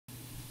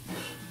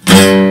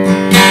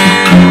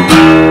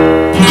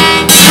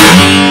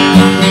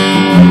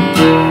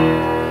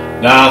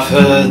Now I've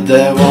heard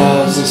there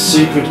was a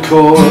secret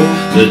chord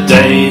that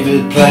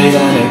David played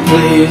and it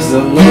pleased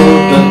the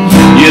Lord, but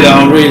you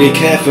don't really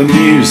care for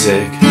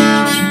music,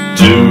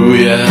 do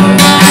ya?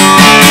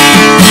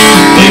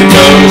 It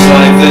goes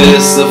like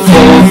this: the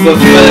fourth, the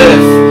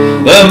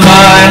fifth, the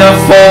minor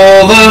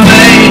fall, the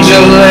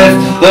major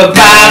lift, the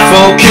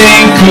baffled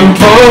king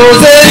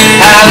composes.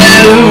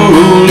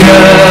 Hallelujah,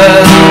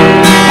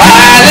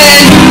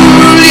 hallelujah,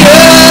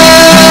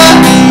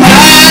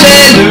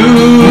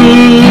 hallelujah.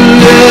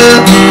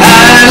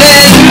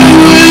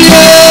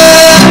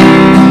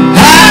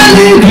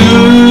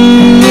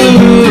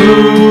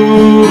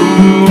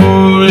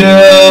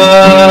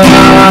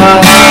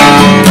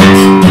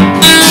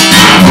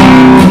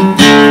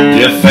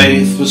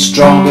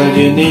 Strong, but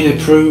you needed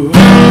proof.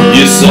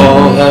 You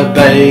saw her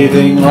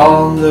bathing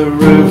on the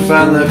roof,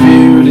 and the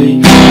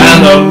beauty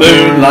and the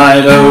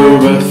moonlight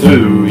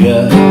overthrew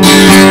you.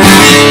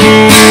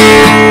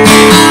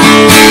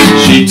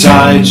 She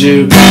tied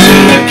you to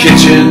the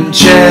kitchen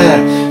chair,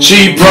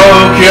 she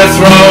broke your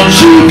throne,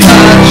 she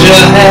cut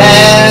your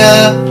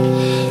hair,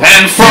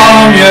 and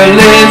from your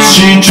lips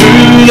she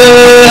drew the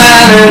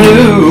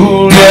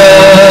hallelujah.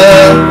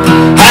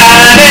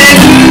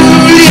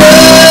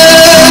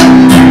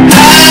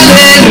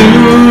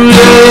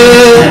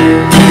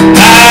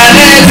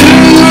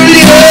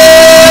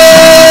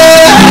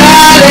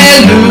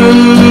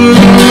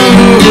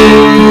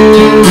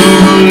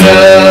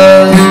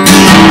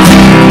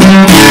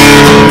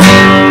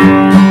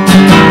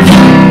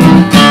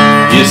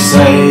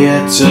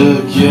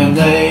 Took your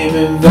name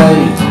in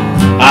vain.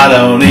 I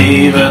don't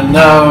even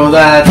know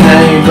that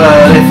name,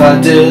 but if I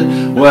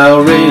did, well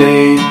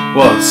really,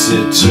 what's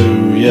it to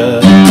you?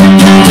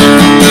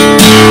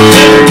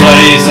 There's a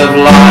blaze of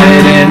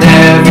light in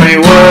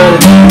every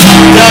word.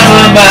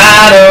 Doesn't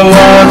matter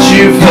what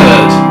you've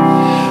heard,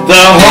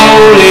 the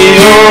holy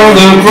or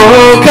the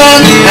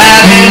broken.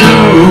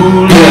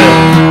 Hallelujah,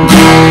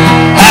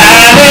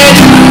 hallelujah,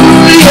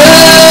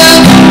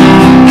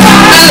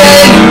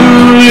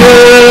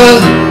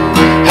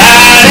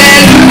 hallelujah.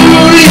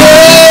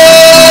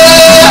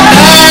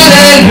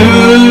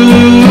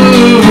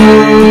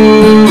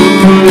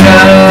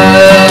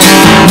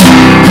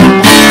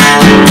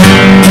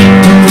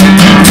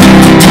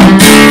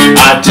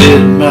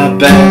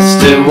 Best,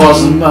 it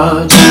wasn't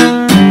much,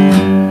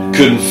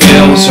 couldn't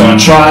feel, so I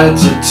tried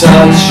to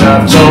touch.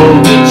 I've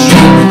told the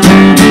truth,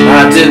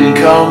 I didn't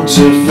come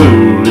to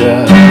fool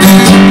ya.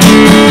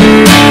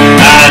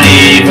 And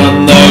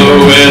even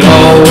though it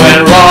all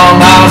went wrong,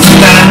 I'll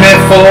stand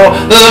before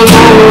the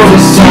Lord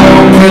of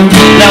song with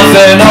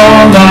nothing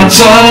on my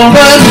tongue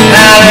but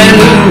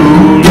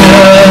hallelujah,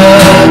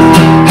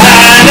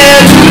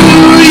 hallelujah,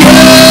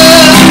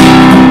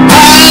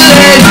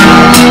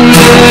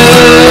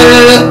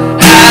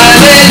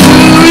 hallelujah.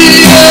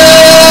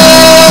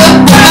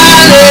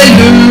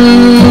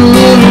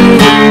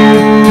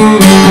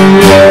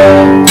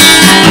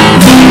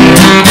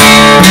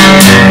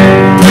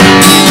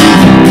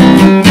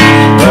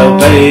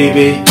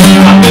 Baby,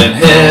 I've been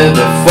here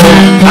before,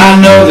 I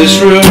know this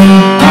room,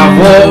 I've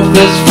walked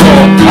this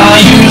floor. I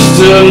used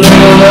to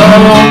live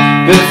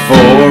alone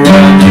before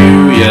I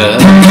knew ya.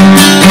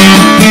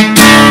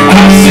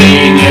 I've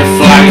seen your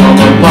flag on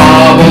the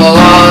marble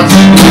arch.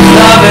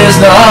 Love is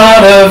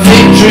not a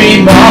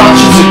victory march,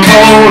 it's a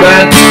cold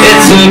and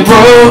it's a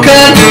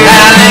broken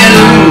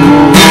hallelujah,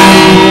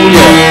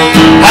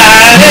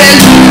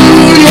 hallelujah,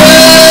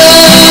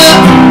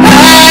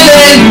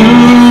 hallelujah.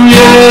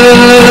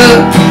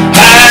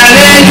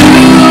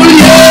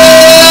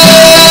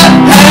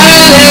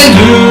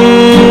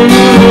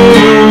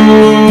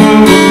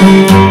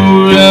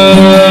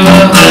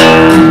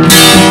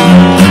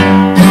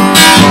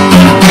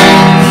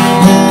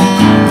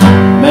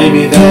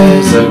 Maybe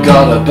there's a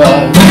God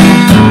above.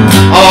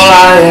 All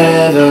I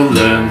ever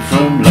learned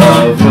from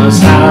love was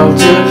how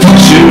to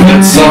shoot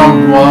at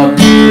someone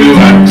who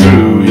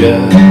outgrew you.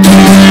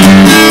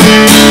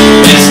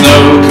 It's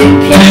no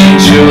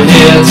complaint you'll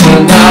hear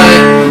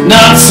tonight,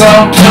 not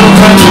some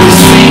pilgrim who's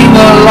seen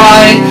the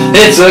light.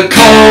 It's a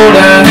cold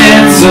and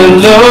it's a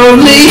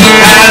lonely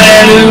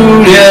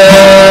hallelujah.